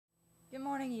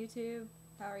morning, YouTube.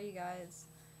 How are you guys?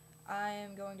 I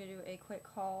am going to do a quick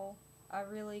haul. I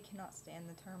really cannot stand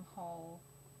the term haul.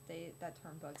 That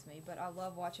term bugs me, but I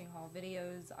love watching haul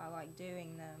videos. I like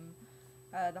doing them.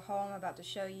 The haul I'm about to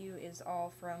show you is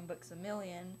all from Books A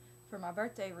Million. For my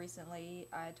birthday recently,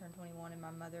 I turned 21 and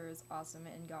my mother is awesome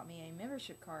and got me a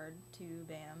membership card to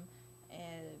BAM,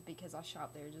 and because I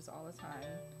shop there just all the time.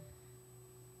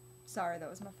 Sorry, that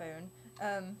was my phone.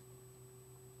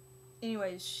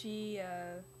 Anyways, she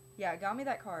got me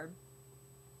that card.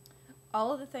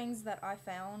 All of the things that I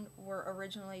found were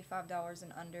originally $5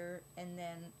 and under, and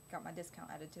then got my discount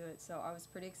added to it, so I was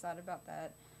pretty excited about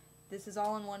that. This is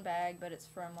all in one bag, but it's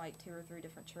from like 2 or 3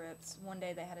 different trips. One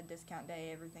day they had a discount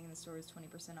day, everything in the store is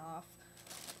 20% off.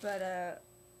 But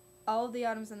all of the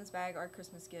items in this bag are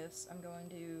Christmas gifts. I'm going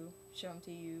to show them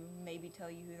to you, maybe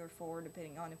tell you who they're for,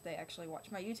 depending on if they actually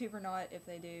watch my YouTube or not. If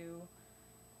they do,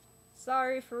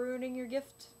 sorry for ruining your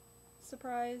gift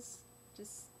surprise.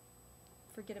 Just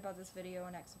forget about this video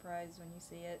and act surprised when you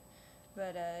see it.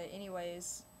 But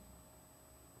anyways,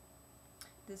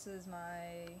 this is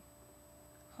my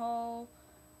haul.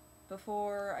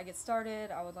 Before I get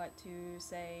started, I would like to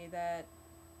say that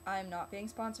I'm not being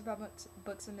sponsored by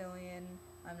Books A Million.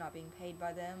 I'm not being paid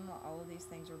by them. All of these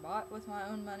things were bought with my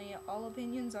own money. All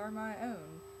opinions are my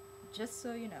own. Just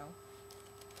so you know.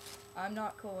 I'm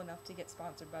not cool enough to get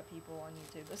sponsored by people on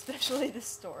YouTube, especially this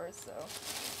store, so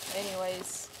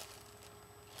anyways,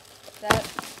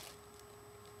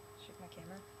 shook my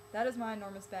camera. That is my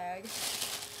enormous bag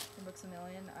from Books A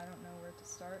Million. I don't know where to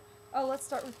start. Oh, let's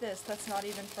start with this. That's not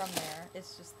even from there.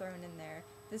 It's just thrown in there.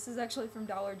 This is actually from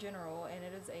Dollar General, and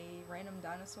it is a random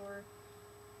dinosaur.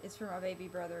 It's for my baby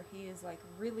brother. He is like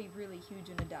really, really huge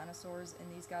into dinosaurs, and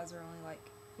these guys are only like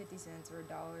 50 cents or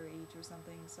 $1 each or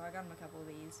something, so I got him a couple of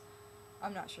these.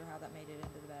 I'm not sure how that made it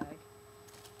into the bag.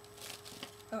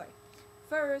 Okay,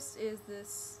 first is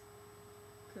this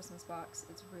Christmas box.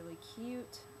 It's really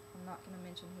cute. I'm not going to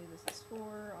mention who this is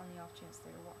for on the off chance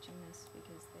they're watching this,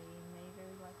 because they may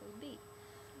very likely be.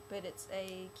 But it's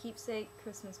a keepsake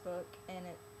Christmas book, and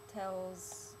it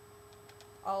tells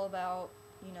all about,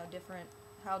 you know,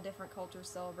 how different cultures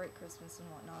celebrate Christmas and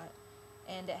whatnot.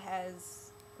 And it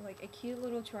has like a cute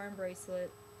little charm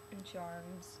bracelet and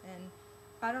charms, and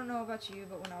I don't know about you,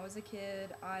 but when I was a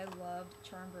kid, I loved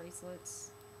charm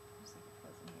bracelets. There's like a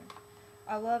present here.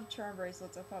 I loved charm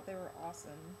bracelets. I thought they were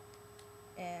awesome,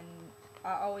 and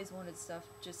I always wanted stuff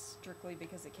just strictly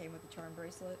because it came with a charm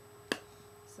bracelet,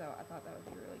 so I thought that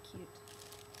would be really cute.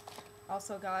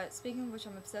 Also got, speaking of which,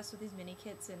 I'm obsessed with these mini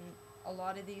kits, and a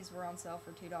lot of these were on sale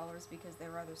for $2 because they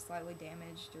were either slightly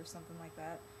damaged or something like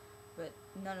that, but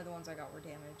none of the ones I got were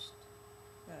damaged.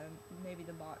 Maybe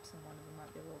the box and one of them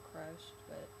might be a little crushed,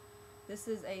 but this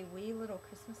is a wee little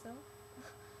Christmas elf.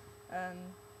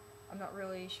 I'm not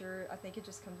really sure. I think it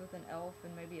just comes with an elf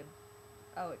and maybe it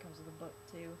comes with a book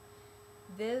too.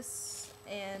 This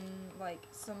and like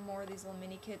some more of these little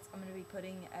mini kits I'm going to be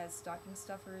putting as stocking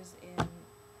stuffers in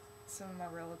some of my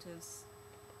relatives'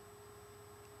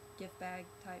 gift bag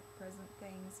type present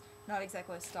things. Not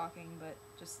exactly a stocking, but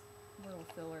just little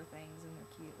filler things, and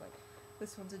they're cute. Like,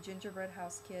 this one's a gingerbread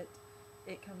house kit.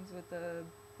 It comes with a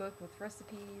book with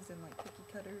recipes and like cookie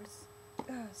cutters,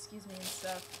 excuse me, and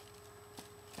stuff.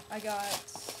 I got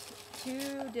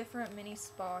 2 different mini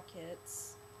spa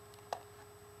kits.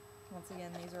 Once again,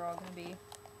 these are all going to be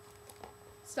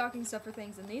stocking stuffer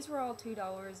things, and these were all $2.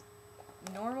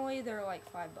 Normally they're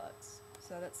like $5,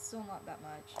 so that's still not that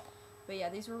much. But yeah,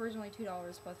 these were originally $2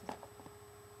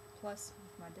 plus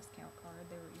with my discount card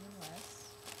they were even less.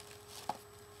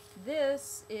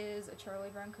 This is A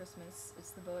Charlie Brown Christmas. It's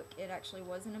the book. It actually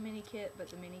wasn't a mini kit, but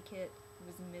the mini kit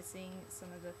was missing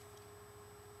some of the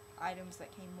items that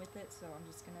came with it, so I'm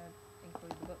just gonna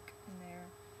include the book in there.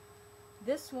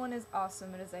 This one is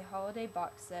awesome. It is a holiday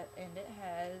box set, and it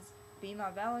has Be My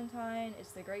Valentine,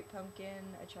 It's the Great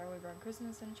Pumpkin, A Charlie Brown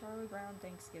Christmas, and Charlie Brown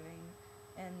Thanksgiving.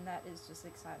 And that is just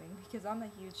exciting because I'm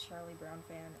a huge Charlie Brown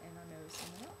fan, and I know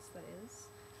someone else that is,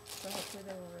 so hopefully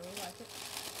they will really like it.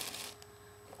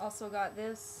 Also got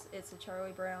this. It's a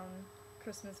Charlie Brown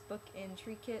Christmas book and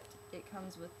tree kit. It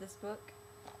comes with this book,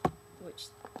 which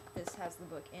this has the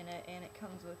book in it, and it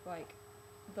comes with like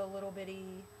the little bitty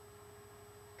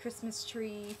Christmas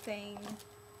tree thing,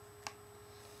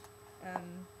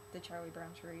 the Charlie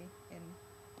Brown tree and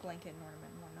blanket and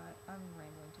ornament and whatnot. I'm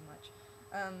rambling too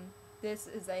much. This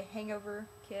is a hangover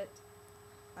kit.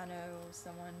 I know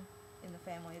someone in the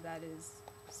family that is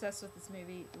obsessed with this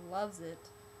movie, loves it.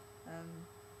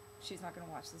 She's not going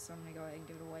to watch this, so I'm going to go ahead and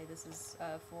give it away. This is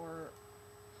for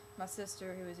my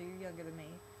sister, who is a year younger than me.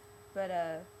 But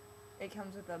It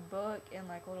comes with a book and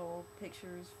like little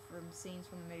pictures from scenes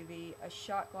from the movie, a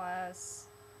shot glass,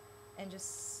 and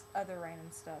just other random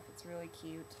stuff. It's really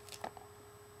cute.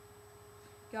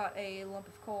 Got a lump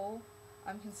of coal.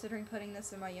 I'm considering putting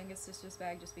this in my youngest sister's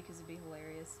bag just because it'd be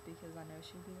hilarious, because I know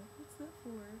she'd be like, what's that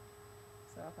for?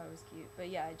 So I thought it was cute. But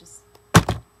yeah, it just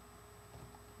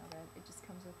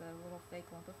comes with a little fake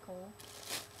lump of coal.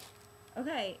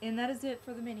 Okay, and that is it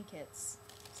for the mini kits.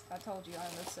 I told you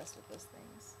I'm obsessed with those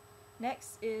things.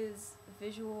 Next is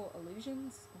Visual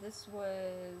Illusions. This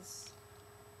was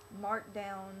marked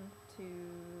down to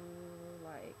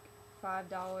like $5,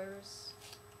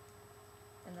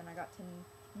 and then I got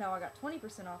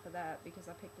 20% off of that because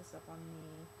I picked this up on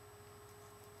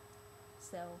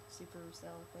the super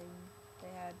sale thing they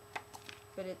had.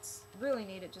 But it's really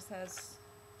neat. It just has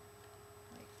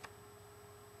like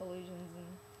illusions and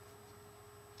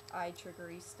eye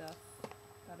trickery stuff.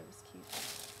 Thought it was cute.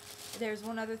 There's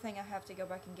one other thing I have to go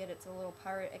back and get. It's a little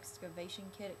pirate excavation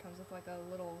kit. It comes with like a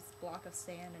little block of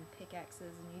sand and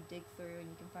pickaxes, and you dig through and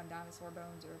you can find dinosaur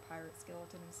bones or a pirate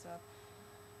skeleton and stuff.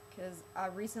 Because I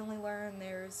recently learned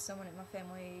there's someone in my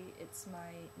family, it's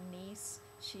my niece,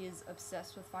 she is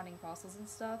obsessed with finding fossils and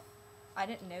stuff. I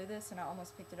didn't know this, and I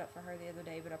almost picked it up for her the other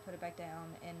day, but I put it back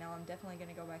down, and now I'm definitely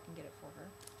going to go back and get it for her.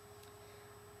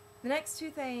 The next two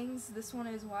things, this one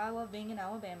is Why I Love Being an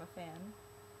Alabama Fan.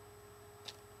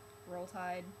 Roll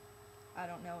Tide. I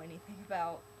don't know anything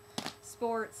about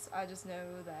sports, I just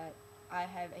know that I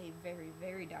have a very,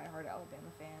 very diehard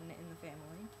Alabama fan in the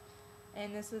family.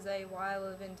 And this is a Why I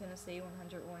Live in Tennessee,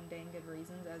 101 Dang Good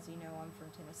Reasons. As you know, I'm from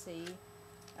Tennessee,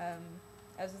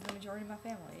 as is the majority of my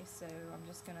family, so I'm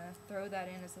just going to throw that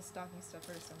in as a stocking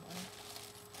stuffer to someone.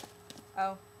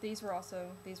 Oh, these were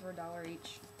 $1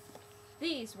 each.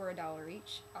 These were $1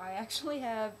 each. I actually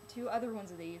have two other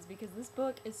ones of these because this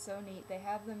book is so neat. They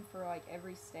have them for like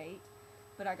every state,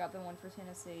 but I got the one for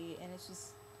Tennessee, and it's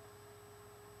just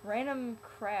random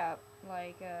crap,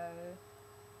 like,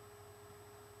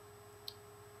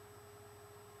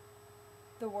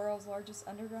 the world's largest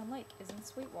underground lake is in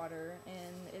Sweetwater,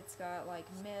 and it's got like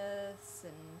myths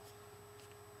and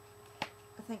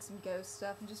I think some ghost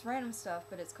stuff and just random stuff,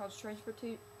 but it's called Strange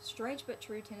But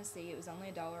True Tennessee. It was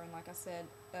only $1, and like I said,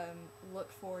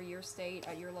 look for your state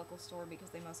at your local store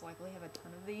because they most likely have a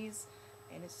ton of these,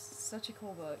 and it's such a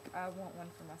cool book. I want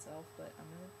one for myself, but I'm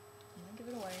gonna give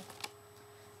it away.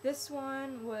 This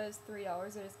one was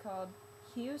 $3. It is called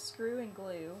Hue, Screw, and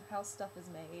Glue, How Stuff is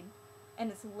Made. And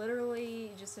it's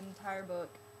literally just an entire book.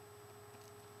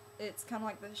 It's kind of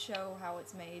like the show How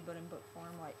It's Made, but in book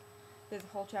form. Like, there's a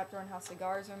whole chapter on how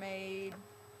cigars are made,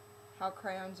 how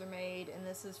crayons are made, and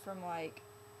this is from like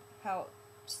how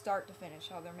start to finish,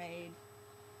 how they're made.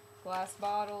 Glass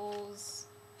bottles,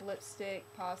 lipstick,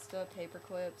 pasta, paper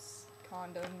clips,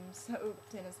 condoms, soap,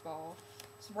 tennis ball.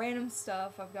 Just random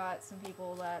stuff. I've got some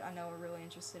people that I know are really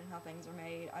interested in how things are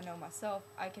made. I know myself,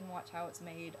 I can watch How It's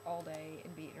Made all day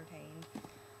and be entertained.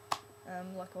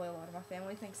 Luckily a lot of my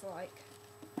family thinks alike.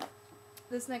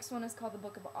 This next one is called The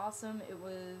Book of Awesome. It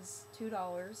was $2,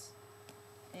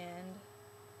 and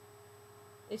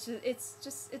it's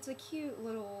a cute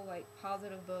little like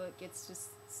positive book. It's just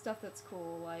stuff that's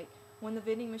cool, like when the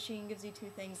vending machine gives you two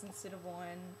things instead of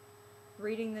one,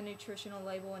 reading the nutritional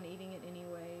label and eating it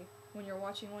anyway, when you're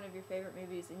watching one of your favorite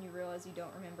movies and you realize you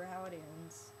don't remember how it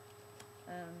ends,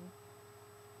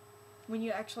 when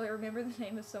you actually remember the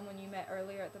name of someone you met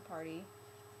earlier at the party,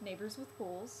 Neighbors with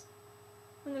Pools,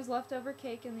 when there's leftover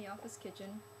cake in the office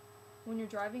kitchen, when you're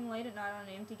driving late at night on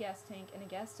an empty gas tank and a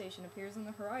gas station appears on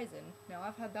the horizon. Now,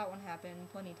 I've had that one happen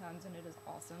plenty of times, and it is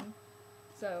awesome.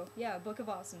 So, yeah, Book of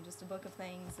Awesome, just a book of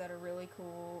things that are really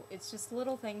cool. It's just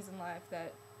little things in life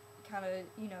that kind of,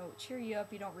 you know, cheer you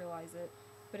up. You don't realize it.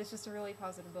 But it's just a really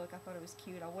positive book. I thought it was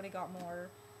cute. I would have got more,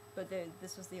 but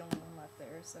this was the only one left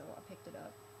there, so I picked it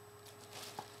up.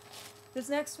 This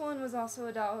next one was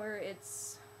also $1.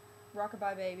 It's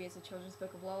Rockabye Baby. It's a children's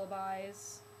book of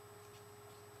lullabies.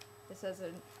 It says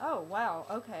oh wow,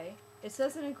 okay. It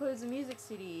says it includes a music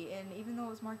CD, and even though it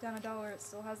was marked down $1, it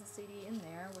still has a CD in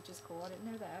there, which is cool. I didn't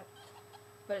know that.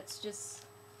 But it's just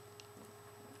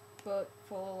a book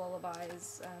full of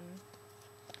lullabies.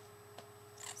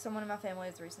 Someone in my family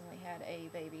has recently had a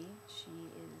baby. She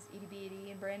is itty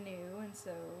bitty and brand new, and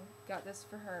so got this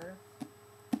for her.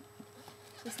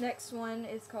 This next one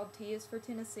is called T is for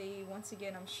Tennessee. Once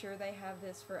again, I'm sure they have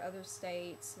this for other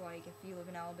states. Like, if you live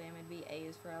in Alabama, it'd be A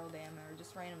is for Alabama, or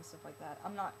just random stuff like that.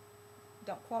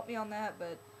 Don't quote me on that,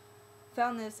 but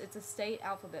found this. It's a state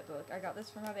alphabet book. I got this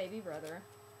for my baby brother.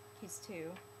 He's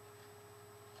 2.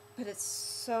 But it's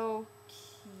so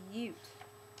cute.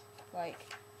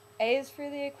 Like, A is for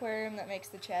the aquarium that makes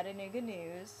the Chattanooga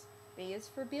news. B is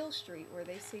for Beale Street, where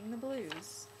they sing the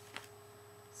blues.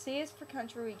 C is for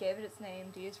country, we gave it its name.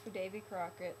 D is for Davy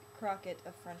Crockett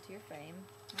of Frontier fame.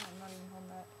 Oh, I'm not even holding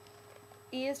that.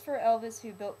 E is for Elvis,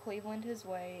 who built Cleveland his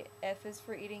way. F is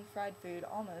for eating fried food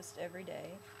almost every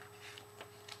day.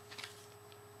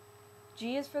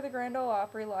 G is for the Grand Ole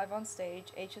Opry live on stage.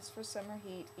 H is for summer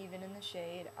heat, even in the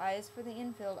shade. I is for the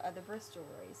infield at the Bristol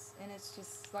race. And it's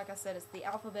just, like I said, it's the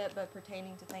alphabet, but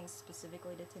pertaining to things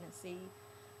specifically to Tennessee.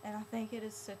 And I think it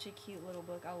is such a cute little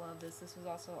book. I love this. This was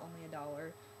also only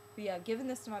 $1. But yeah, giving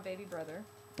this to my baby brother.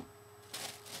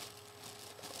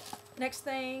 Next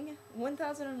thing,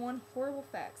 1001 Horrible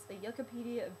Facts, a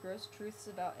Yuckipedia of gross truths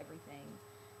about everything.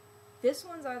 This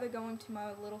one's either going to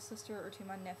my little sister or to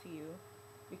my nephew,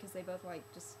 because they both like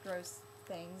just gross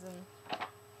things,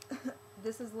 and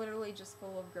this is literally just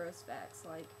full of gross facts.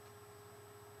 Like,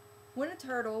 when a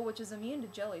turtle, which is immune to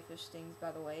jellyfish stings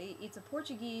by the way, eats a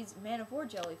Portuguese man-of-war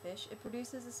jellyfish, it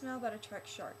produces a smell that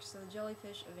attracts sharks, so the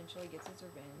jellyfish eventually gets its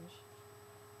revenge.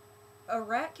 A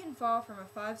rat can fall from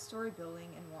a 5-story building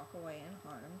and walk away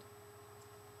unharmed.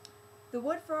 The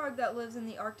wood frog that lives in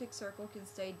the Arctic Circle can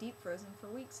stay deep frozen for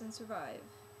weeks and survive.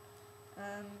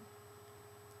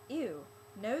 Ew.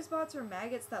 Nosebots are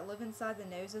maggots that live inside the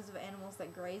noses of animals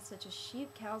that graze, such as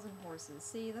sheep, cows, and horses.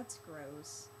 See, that's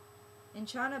gross. In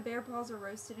China, bear paws are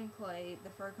roasted in clay. The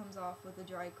fur comes off with the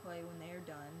dried clay when they are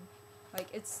done. Like,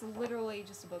 it's literally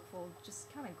just a book full of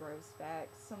just kind of gross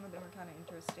facts. Some of them are kind of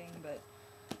interesting, but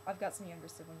I've got some younger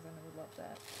siblings and they would love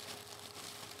that.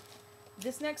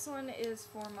 This next one is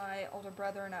for my older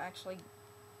brother, and I actually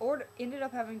ended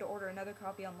up having to order another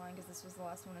copy online because this was the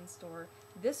last one in store.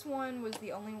 This one was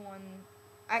the only one.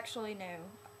 Actually, no,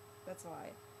 that's a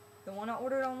lie. The one I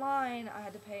ordered online, I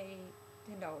had to pay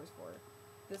 $10 for.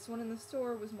 This one in the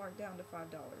store was marked down to $5.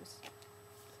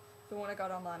 The one I got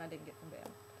online, I didn't get from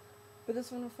BAM. But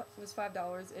this one was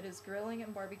 $5. It is Grilling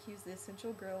and Barbecues, the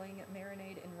Essential Grilling,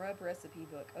 Marinade, and Rub Recipe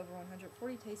Book. Over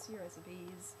 140 tasty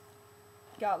recipes.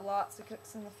 Got lots of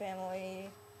cooks in the family,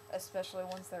 especially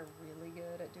ones that are really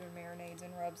good at doing marinades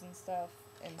and rubs and stuff.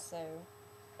 And so,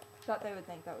 thought they would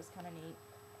think that was kind of neat.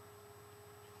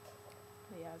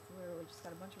 But yeah, it's literally just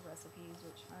got a bunch of recipes,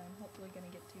 which I'm hopefully going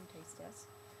to get to taste test.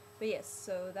 But yes,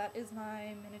 so that is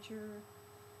my miniature,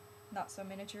 not so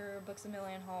miniature, Books A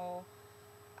Million haul.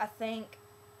 I think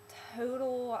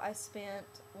total I spent,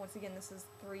 once again this is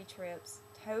 3 trips,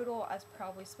 total I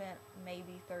probably spent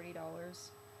maybe $30.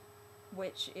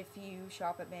 Which if you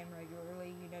shop at BAM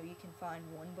regularly, you know you can find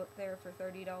one book there for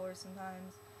 $30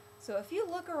 sometimes. So if you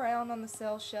look around on the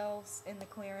sale shelves in the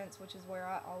clearance, which is where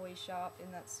I always shop in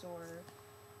that store,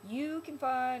 you can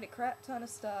find a crap ton of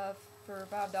stuff for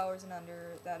 $5 and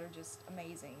under that are just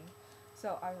amazing.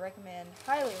 So I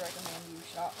highly recommend you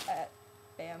shop at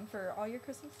BAM for all your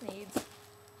Christmas needs.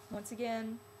 Once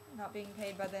again, not being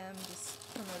paid by them,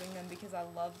 just promoting them because I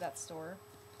love that store.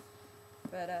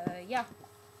 But yeah,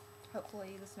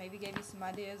 hopefully this maybe gave you some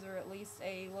ideas or at least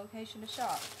a location to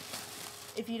shop.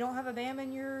 If you don't have a BAM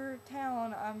in your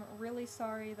town, I'm really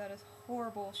sorry. That is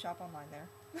horrible. Shop online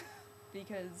there.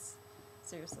 Because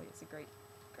seriously, it's a great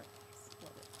place.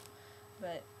 Love it.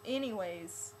 But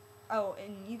anyways, oh,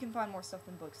 and you can find more stuff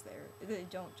than books there. They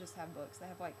don't just have books. They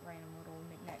have like random little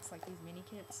knickknacks like these mini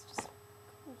kits. Just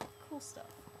cool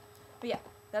stuff. But yeah,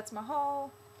 that's my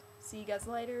haul. See you guys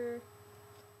later.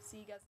 See you guys